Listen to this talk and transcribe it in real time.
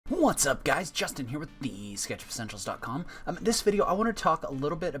What's up guys, Justin here with TheSketchUpEssentials.com. In this video I want to talk a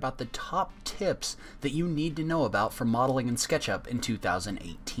little bit about the top tips that you need to know about for modeling in SketchUp in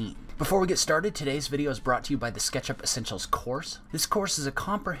 2018. Before we get started, today's video is brought to you by the SketchUp Essentials course. This course is a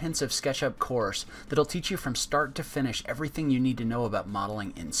comprehensive SketchUp course that'll teach you from start to finish everything you need to know about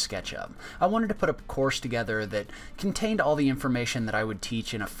modeling in SketchUp. I wanted to put a course together that contained all the information that I would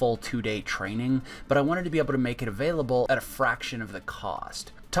teach in a full 2-day training, but I wanted to be able to make it available at a fraction of the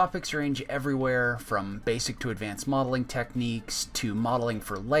cost. Topics range everywhere from basic to advanced modeling techniques to modeling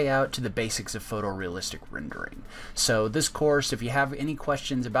for layout to the basics of photorealistic rendering. So this course, if you have any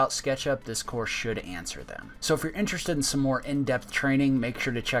questions about SketchUp, this course should answer them. So if you're interested in some more in-depth training, make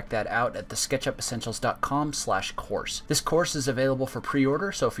sure to check that out at TheSketchUpEssentials.com/course. This course is available for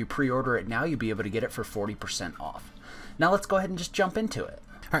pre-order, so if you pre-order it now, you'll be able to get it for 40% off. Now let's go ahead and just jump into it.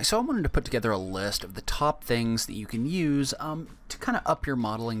 Alright, so I wanted to put together a list of the top things that you can use to kind of up your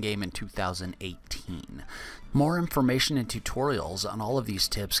modeling game in 2018. More information and tutorials on all of these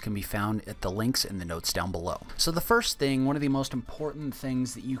tips can be found at the links in the notes down below. So the first thing, one of the most important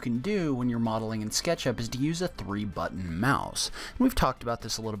things that you can do when you're modeling in SketchUp is to use a 3-button mouse. And we've talked about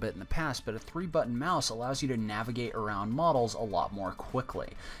this a little bit in the past, but a 3-button mouse allows you to navigate around models a lot more quickly.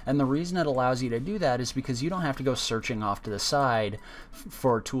 And the reason it allows you to do that is because you don't have to go searching off to the side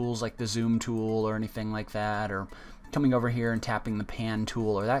for tools like the zoom tool or anything like that, or coming over here and tapping the pan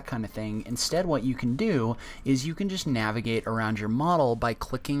tool or that kind of thing. Instead, what you can do is you can just navigate around your model by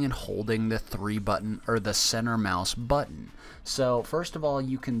clicking and holding the 3-button or the center mouse button. So first of all,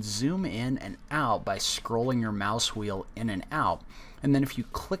 you can zoom in and out by scrolling your mouse wheel in and out. And then if you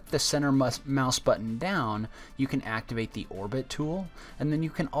click the center mouse button down, you can activate the orbit tool. And then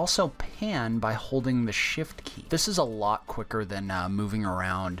you can also pan by holding the shift key. This is a lot quicker than moving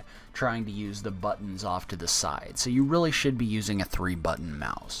around trying to use the buttons off to the side. So you really should be using a 3-button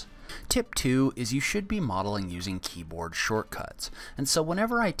mouse. Tip 2 is you should be modeling using keyboard shortcuts. And so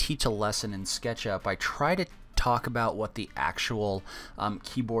whenever I teach a lesson in SketchUp, I try to talk about what the actual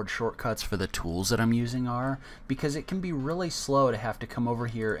keyboard shortcuts for the tools that I'm using are, because it can be really slow to have to come over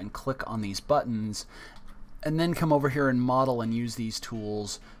here and click on these buttons and then come over here and model and use these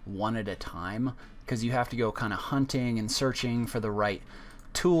tools one at a time, because you have to go kind of hunting and searching for the right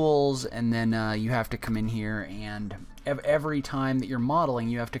tools, and then you have to come in here and every time that you're modeling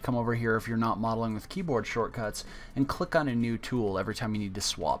you have to come over here, if you're not modeling with keyboard shortcuts, and click on a new tool every time you need to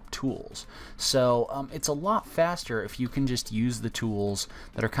swap tools. So it's a lot faster if you can just use the tools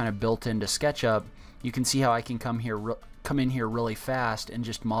that are kind of built into SketchUp. You can see how I can come in here really fast and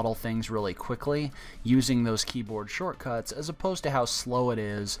just model things really quickly using those keyboard shortcuts, as opposed to how slow it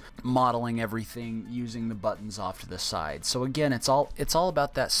is modeling everything using the buttons off to the side. So again, it's all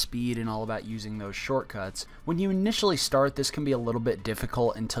about that speed and all about using those shortcuts. When you initially start, this can be a little bit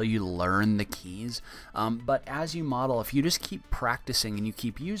difficult until you learn the keys, but as you model, if you just keep practicing and you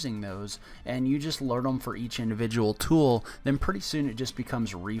keep using those and you just learn them for each individual tool, then pretty soon it just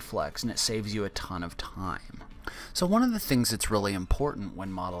becomes reflex and it saves you a ton of time. So one of the things that's really important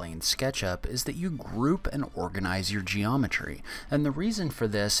when modeling in SketchUp is that you group and organize your geometry. And the reason for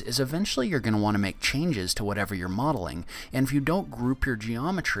this is eventually you're going to want to make changes to whatever you're modeling, and if you don't group your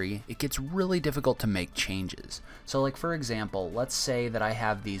geometry, it gets really difficult to make changes. So like for example, let's say that I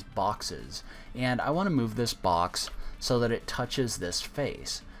have these boxes and I want to move this box so that it touches this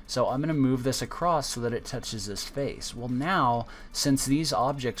face. So I'm going to move this across so that it touches this face. Well now, since these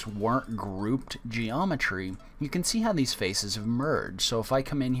objects weren't grouped geometry, you can see how these faces have merged. So if I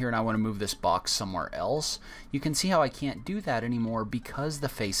come in here and I want to move this box somewhere else, you can see how I can't do that anymore because the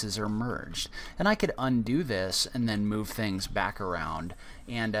faces are merged. And I could undo this and then move things back around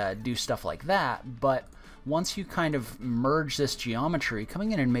and do stuff like that, but once you kind of merge this geometry,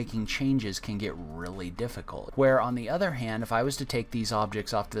 coming in and making changes can get really difficult. Where on the other hand, if I was to take these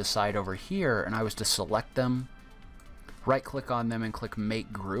objects off to the side over here and I was to select them, right click on them and click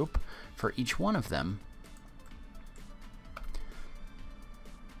Make Group for each one of them,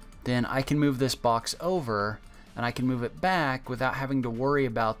 then I can move this box over and I can move it back without having to worry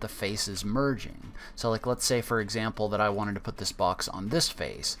about the faces merging. So like let's say for example that I wanted to put this box on this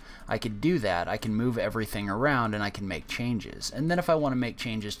face. I could do that. I can move everything around and I can make changes. And then if I want to make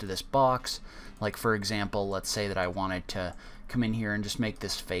changes to this box, like for example, let's say that I wanted to come in here and just make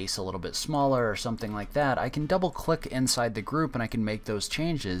this face a little bit smaller or something like that, I can double click inside the group and I can make those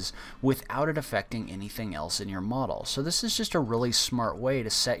changes without it affecting anything else in your model. So this is just a really smart way to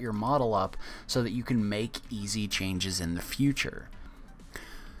set your model up so that you can make easy changes in the future.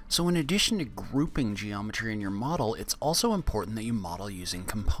 So in addition to grouping geometry in your model, it's also important that you model using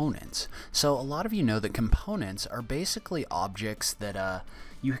components. So a lot of you know that components are basically objects that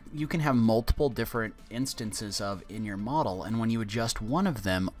you can have multiple different instances of in your model, and when you adjust one of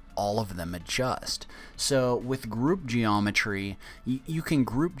them, all of them adjust. So with group geometry, you can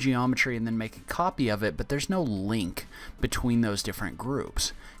group geometry and then make a copy of it, but there's no link between those different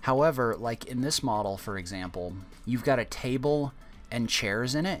groups. However, like in this model, for example, you've got a table and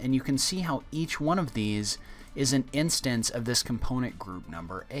chairs in it, and you can see how each one of these is an instance of this component group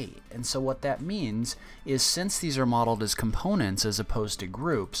number 8. And so what that means is, since these are modeled as components as opposed to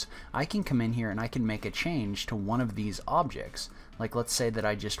groups, I can come in here and I can make a change to one of these objects. Like, let's say that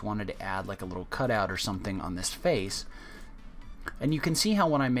I just wanted to add like a little cutout or something on this face. And you can see how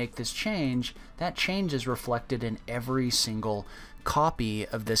when I make this change, that change is reflected in every single copy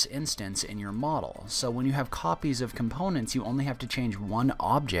of this instance in your model. So when you have copies of components, you only have to change one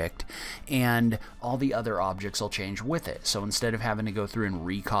object and all the other objects will change with it. So instead of having to go through and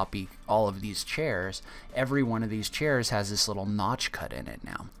recopy all of these chairs, every one of these chairs has this little notch cut in it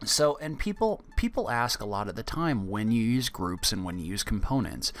now. So, and people ask a lot at the time when you use groups and when you use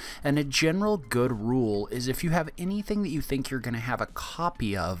components. And a general good rule is, if you have anything that you think you're going to have a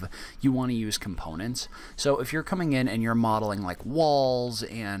copy of, you want to use components. So if you're coming in and you're modeling like walls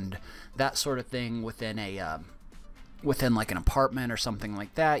and that sort of thing within a within like an apartment or something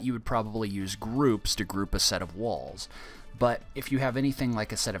like that, you would probably use groups to group a set of walls. But if you have anything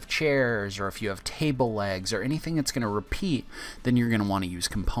like a set of chairs, or if you have table legs or anything that's going to repeat, then you're going to want to use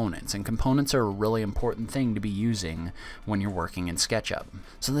components. And components are a really important thing to be using when you're working in SketchUp.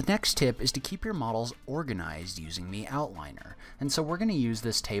 So the next tip is to keep your models organized using the outliner. And so we're going to use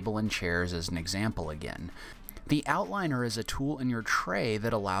this table and chairs as an example again. The outliner is a tool in your tray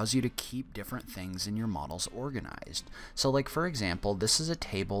that allows you to keep different things in your models organized. So like, for example, this is a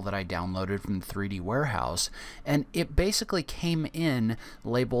table that I downloaded from 3D Warehouse, and it basically came in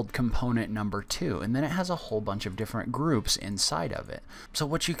labeled component number 2, and then it has a whole bunch of different groups inside of it. So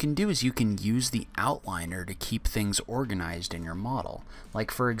what you can do is you can use the outliner to keep things organized in your model.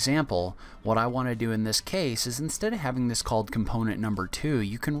 Like, for example, what I want to do in this case is, instead of having this called component number 2,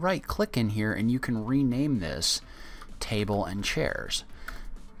 you can right click in here and you can rename this table and chairs.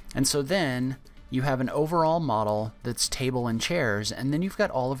 And so then you have an overall model that's table and chairs, and then you've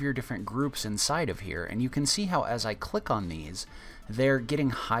got all of your different groups inside of here, and you can see how as I click on these, they're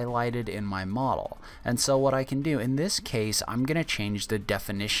getting highlighted in my model. And so what I can do in this case, I'm going to change the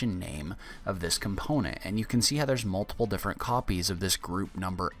definition name of this component, and you can see how there's multiple different copies of this group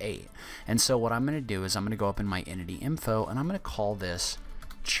number 8. And so what I'm going to do is I'm going to go up in my entity info and I'm going to call this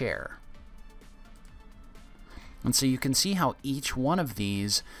chair. And so you can see how each one of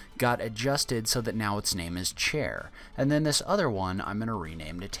these got adjusted so that now its name is chair. And then this other one I'm going to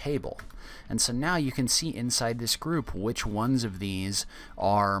rename to table. And so now you can see inside this group which ones of these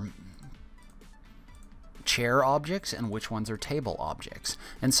are chair objects and which ones are table objects.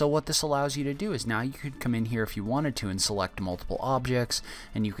 And so what this allows you to do is, now you could come in here if you wanted to and select multiple objects,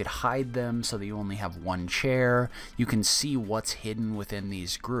 and you could hide them so that you only have one chair. You can see what's hidden within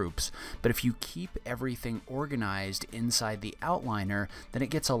these groups. But if you keep everything organized inside the outliner, then it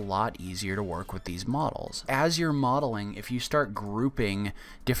gets a lot easier to work with these models. As you're modeling, if you start grouping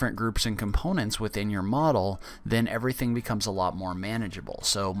different groups and components within your model, then everything becomes a lot more manageable.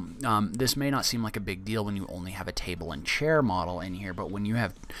 So this may not seem like a big deal when you only have a table and chair model in here, but when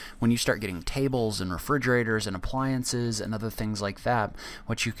you start getting tables and refrigerators and appliances and other things like that,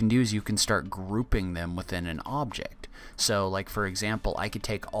 what you can do is you can start grouping them within an object. So like, for example, I could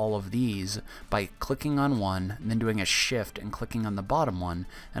take all of these by clicking on one and then doing a shift and clicking on the bottom one,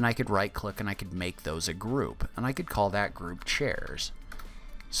 and I could right click and I could make those a group, and I could call that group chairs.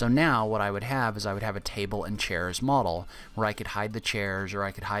 So now what I would have is I would have a table and chairs model where I could hide the chairs or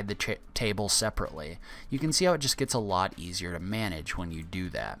I could hide the table separately. You can see how it just gets a lot easier to manage when you do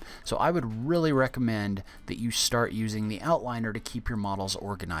that. So I would really recommend that you start using the outliner to keep your models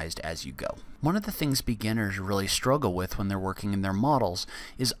organized as you go. One of the things beginners really struggle with when they're working in their models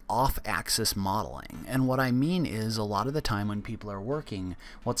is off-axis modeling. And what I mean is, a lot of the time when people are working,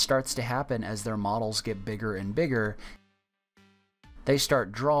 what starts to happen as their models get bigger and bigger, they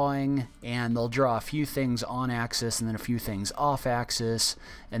start drawing, and they'll draw a few things on axis and then a few things off axis,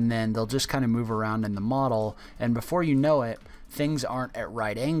 and then they'll just kind of move around in the model, and before you know it, things aren't at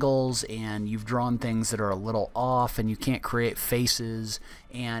right angles, and you've drawn things that are a little off, and you can't create faces,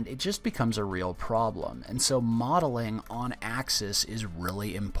 and it just becomes a real problem. And so modeling on axis is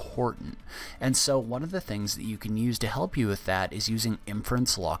really important. And so one of the things that you can use to help you with that is using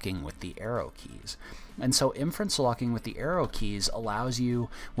inference locking with the arrow keys. And so inference locking with the arrow keys allows you,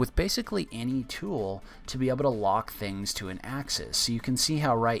 with basically any tool, to be able to lock things to an axis. So you can see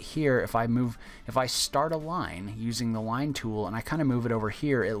how right here, if I start a line using the line tool tool and I kind of move it over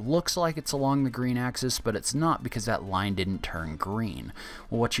here, it looks like it's along the green axis, but it's not because that line didn't turn green.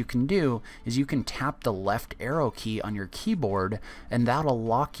 Well, what you can do is you can tap the left arrow key on your keyboard and that'll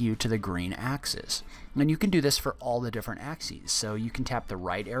lock you to the green axis. And you can do this for all the different axes. So you can tap the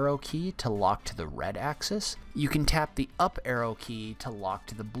right arrow key to lock to the red axis. You can tap the up arrow key to lock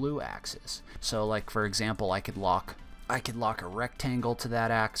to the blue axis. So like for example, I could lock a rectangle to that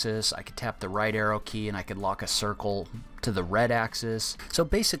axis, I could tap the right arrow key and I could lock a circle to the red axis. So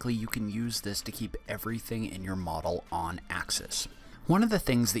basically you can use this to keep everything in your model on axis. One of the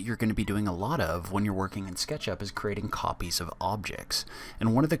things that you're going to be doing a lot of when you're working in SketchUp is creating copies of objects.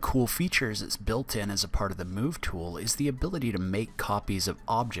 And one of the cool features that's built in as a part of the Move tool is the ability to make copies of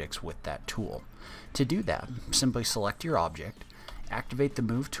objects with that tool. To do that, simply select your object, activate the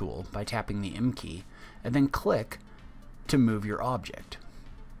Move tool by tapping the M key, and then click to move your object.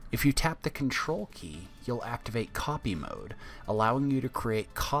 If you tap the Control key, you'll activate Copy mode, allowing you to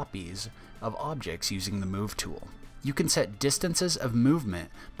create copies of objects using the Move tool. You can set distances of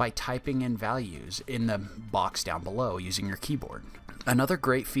movement by typing in values in the box down below using your keyboard. Another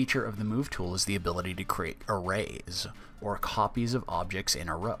great feature of the Move tool is the ability to create arrays, or copies of objects in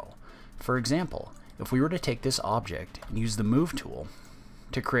a row. For example, if we were to take this object and use the Move tool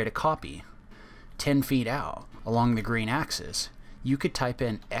to create a copy 10 feet out along the green axis, you could type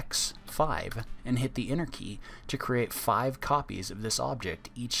in X5 and hit the Enter key to create 5 copies of this object,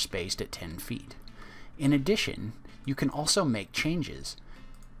 each spaced at 10 feet. In addition, you can also make changes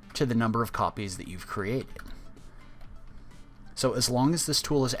to the number of copies that you've created. So as long as this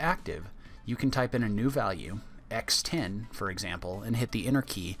tool is active, you can type in a new value, X10 for example, and hit the Enter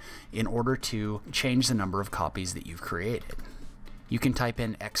key in order to change the number of copies that you've created. You can type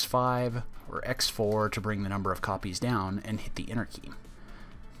in X5 or X4 to bring the number of copies down and hit the Enter key.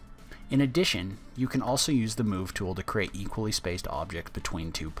 In addition, you can also use the Move tool to create equally spaced objects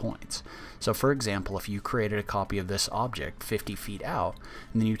between 2 points. So for example, if you created a copy of this object 50 feet out,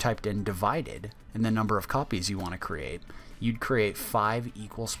 and then you typed in divided and the number of copies you want to create, you'd create 5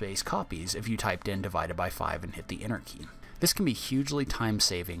 equal spaced copies if you typed in divided by 5 and hit the Enter key. This can be hugely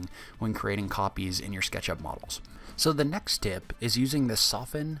time-saving when creating copies in your SketchUp models. So the next tip is using the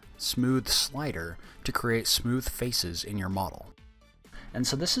Soften Smooth slider to create smooth faces in your model. And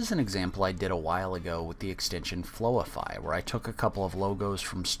so this is an example I did a while ago with the extension Flowify, where I took a couple of logos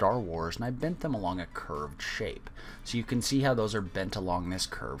from Star Wars and I bent them along a curved shape. So you can see how those are bent along this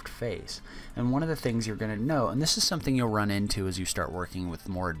curved face. And one of the things you're going to know, and this is something you'll run into as you start working with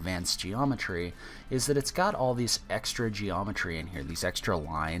more advanced geometry, is that it's got all these extra geometry in here, these extra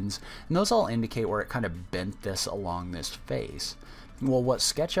lines, and those all indicate where it kind of bent this along this face. Well, what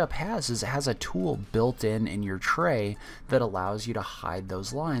SketchUp has is it has a tool built in your tray that allows you to hide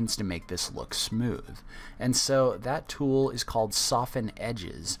those lines to make this look smooth. And so that tool is called Soften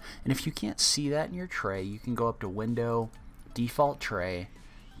Edges. And if you can't see that in your tray, you can go up to Window, Default Tray,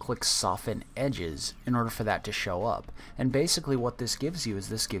 click Soften Edges in order for that to show up. And basically what this gives you is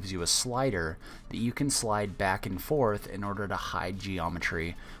this gives you a slider that you can slide back and forth in order to hide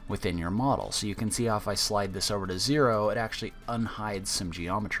geometry within your model. So you can see how if I slide this over to 0, it actually unhides some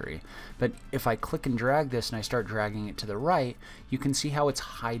geometry. But if I click and drag this and I start dragging it to the right, you can see how it's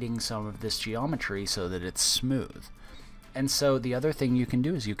hiding some of this geometry so that it's smooth. And so the other thing you can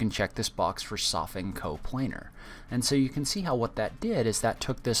do is you can check this box for Soften Coplanar. And so you can see how what that did is that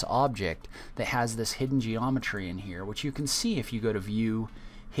took this object that has this hidden geometry in here, which you can see if you go to View,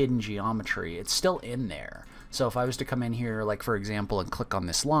 Hidden Geometry, it's still in there. So if I was to come in here, like for example, and click on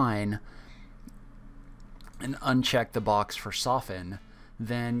this line and uncheck the box for Soften,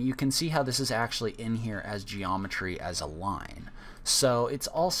 then you can see how this is actually in here as geometry as a line. So it's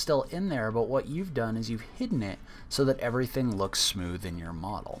all still in there, but what you've done is you've hidden it so that everything looks smooth in your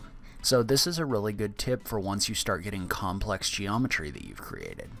model. So this is a really good tip for once you start getting complex geometry that you've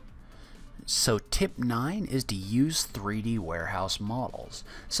created. So tip 9 is to use 3D warehouse models.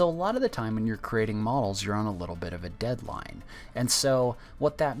 So a lot of the time when you're creating models, you're on a little bit of a deadline. And so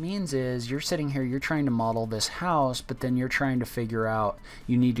what that means is you're sitting here, you're trying to model this house, but then you're trying to figure out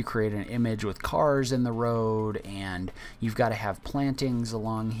you need to create an image with cars in the road, and you've got to have plantings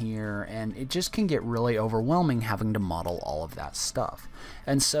along here, and it just can get really overwhelming having to model all of that stuff.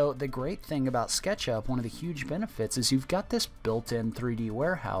 And so the great thing about SketchUp, one of the huge benefits, is you've got this built-in 3D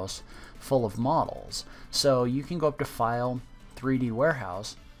warehouse full of models. So you can go up to File, 3D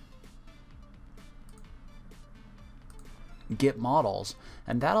Warehouse, Get Models,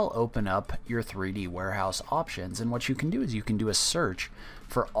 and that'll open up your 3D warehouse options. And what you can do is you can do a search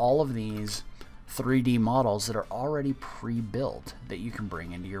for all of these 3D models that are already pre-built that you can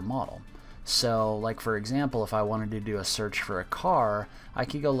bring into your model. So like for example, if I wanted to do a search for a car, I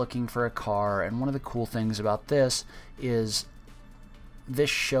could go looking for a car, and one of the cool things about this is this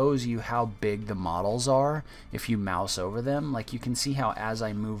shows you how big the models are if you mouse over them. Like you can see how as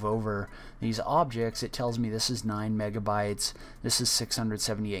I move over these objects, it tells me this is 9 megabytes, this is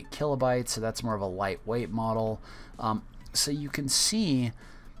 678 kilobytes, so that's more of a lightweight model. So you can see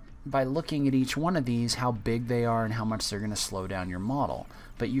by looking at each one of these how big they are and how much they're going to slow down your model.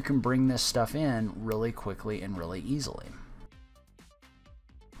 But you can bring this stuff in really quickly and really easily.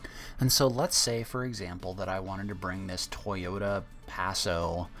 And so let's say, for example, that I wanted to bring this Toyota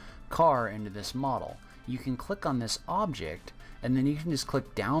Passo car into this model. You can click on this object, and then you can just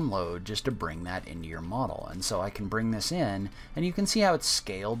click download just to bring that into your model. And so I can bring this in, and you can see how it's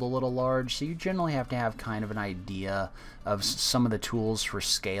scaled a little large, so you generally have to have kind of an idea of some of the tools for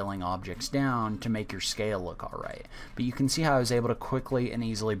scaling objects down to make your scale look alright. But you can see how I was able to quickly and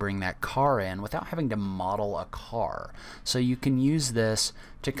easily bring that car in without having to model a car. So you can use this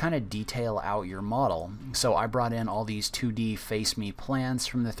to kind of detail out your model. So I brought in all these 2D face me plants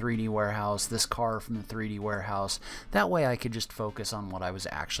from the 3D warehouse, this car from the 3D warehouse. That way I could just focus on what I was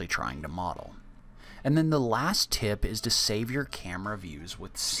actually trying to model. And then the last tip is to save your camera views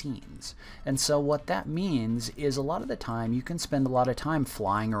with scenes. And so what that means is a lot of the time you can spend a lot of time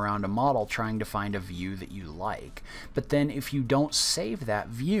flying around a model trying to find a view that you like. But then if you don't save that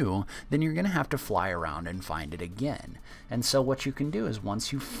view, then you're going to have to fly around and find it again. And so what you can do is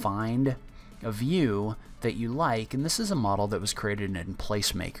once you find a view that you like, and this is a model that was created in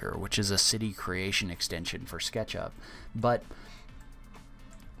Placemaker, which is a city creation extension for SketchUp. But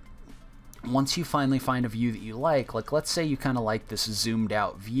once you finally find a view that you like let's say you kind of like this zoomed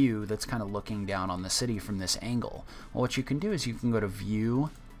out view that's kind of looking down on the city from this angle. Well, what you can do is you can go to View,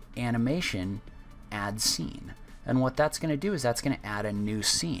 Animation, Add Scene. And what that's going to do is that's going to add a new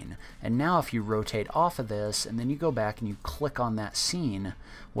scene. And now if you rotate off of this and then you go back and you click on that scene,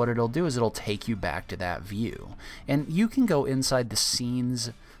 what it'll do is it'll take you back to that view. And you can go inside the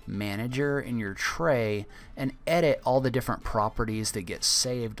Scenes Manager in your tray and edit all the different properties that get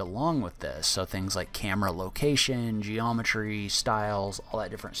saved along with this. So things like camera location, geometry, styles, all that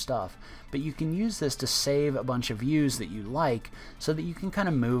different stuff. But you can use this to save a bunch of views that you like so that you can kind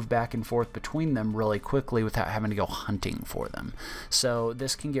of move back and forth between them really quickly without having to go hunting for them. So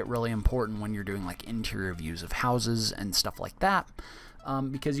this can get really important when you're doing like interior views of houses and stuff like that.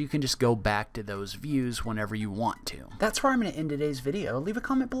 Because you can just go back to those views whenever you want to. That's where I'm going to end today's video. Leave a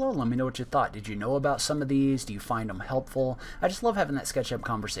comment below. Let me know what you thought. Did you know about some of these? Do you find them helpful? I just love having that SketchUp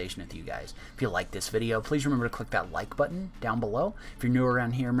conversation with you guys. If you like this video, please remember to click that like button down below. If you're new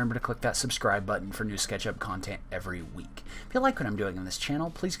around here, remember to click that subscribe button for new SketchUp content every week. If you like what I'm doing on this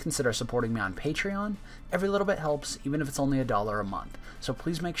channel, please consider supporting me on Patreon. Every little bit helps, even if it's only $1 a month. So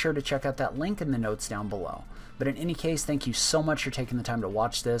please make sure to check out that link in the notes down below. But in any case, thank you so much for taking the time to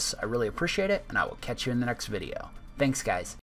watch this. I really appreciate it, and I will catch you in the next video. Thanks, guys.